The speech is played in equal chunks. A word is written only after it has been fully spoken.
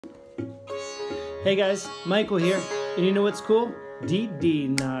Hey guys, Michael here, and you know what's cool? Dee dee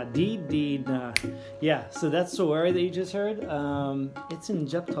na, dee dee na. Yeah, so that's Sawari that you just heard. It's in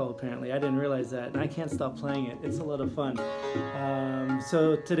Jhaptaal apparently. I didn't realize that, and I can't stop playing it. It's a lot of fun.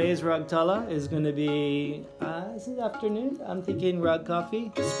 So today's Raga Zila is going to be this is afternoon. I'm thinking Raga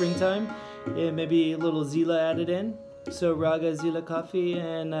Kafi, springtime. Maybe a little Zila added in. So Raga Zila Kafi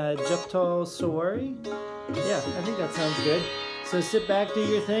and Jhaptaal Sawari. Yeah, I think that sounds good. So sit back, do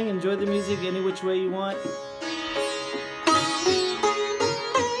your thing, enjoy the music any which way you want.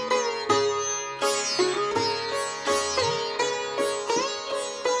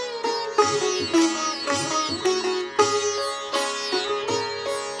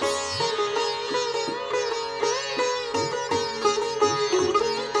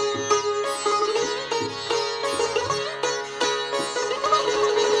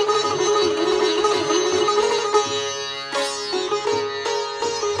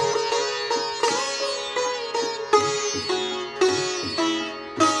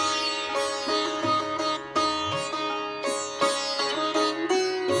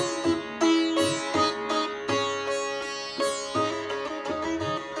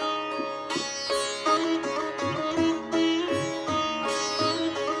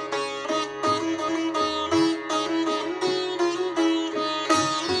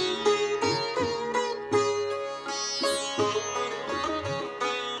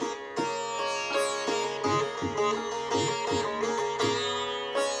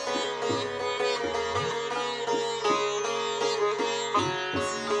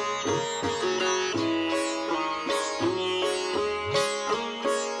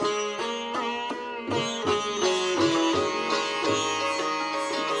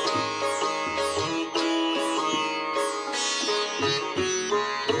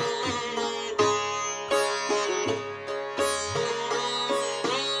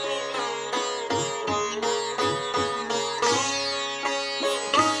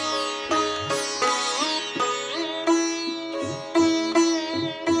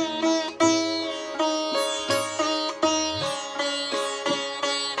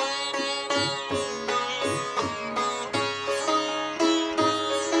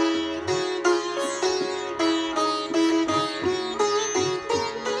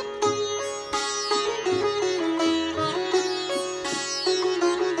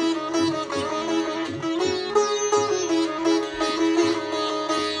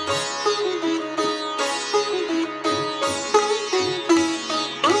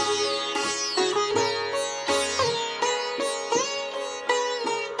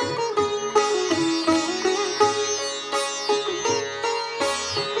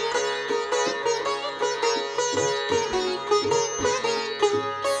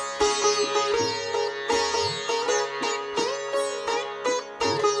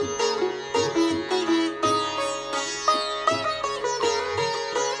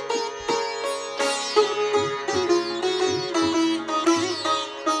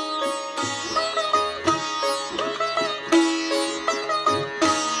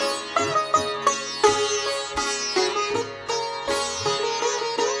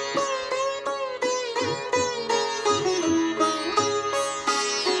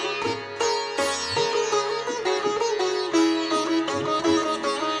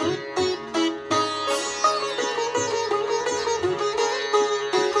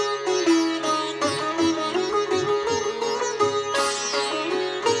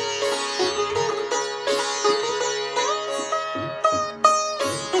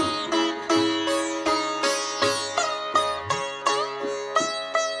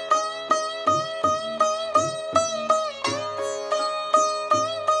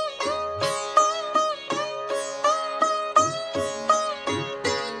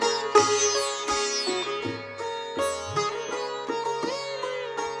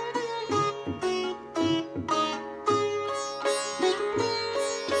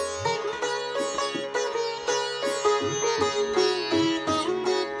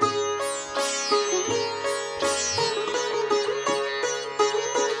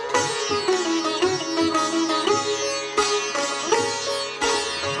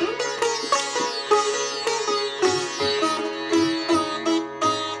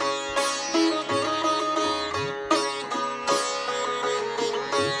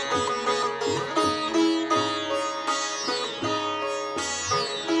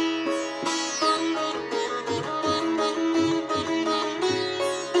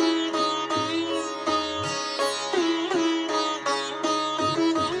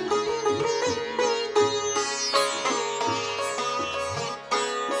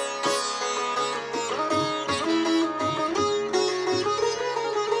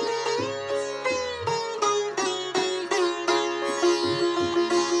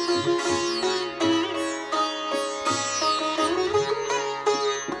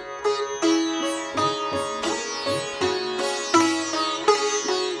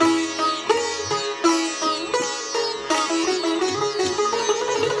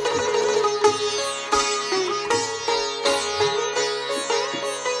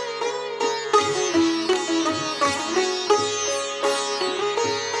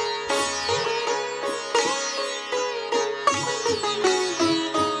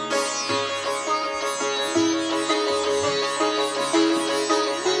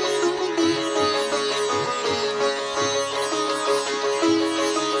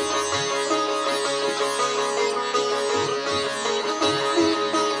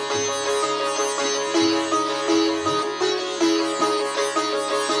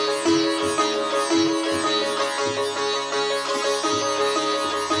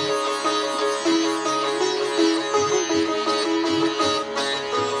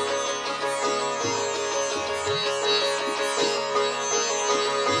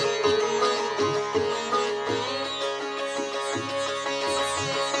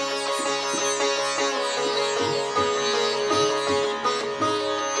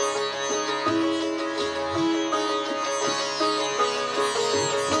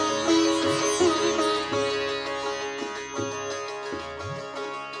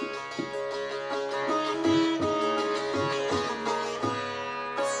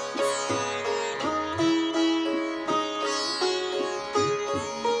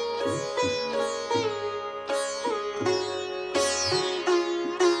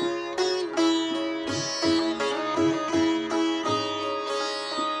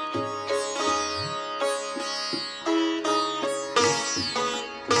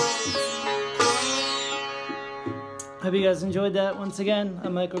 you guys enjoyed that. Once again,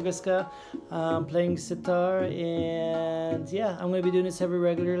 I'm Michael Griska, playing sitar, and yeah, I'm going to be doing this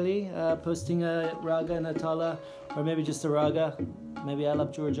regularly, posting a raga and a tala, or maybe just a raga, maybe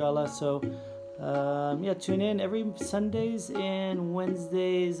Alap Georgiala. So yeah, tune in every Sundays and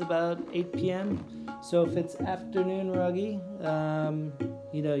Wednesdays about 8 p.m. So if it's afternoon ragi,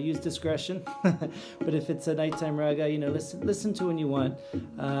 you know, use discretion. But if it's a nighttime raga, you know, listen to when you want.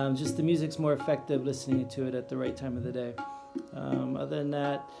 Just the music's more effective listening to it at the right time of the day. Other than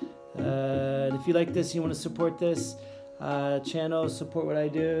that, if you like this, you want to support this channel, support what I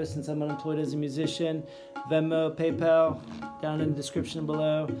do since I'm unemployed as a musician, Venmo, PayPal, down in the description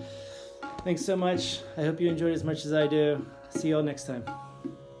below. Thanks so much. I hope you enjoyed as much as I do. See you all next time.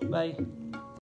 Bye.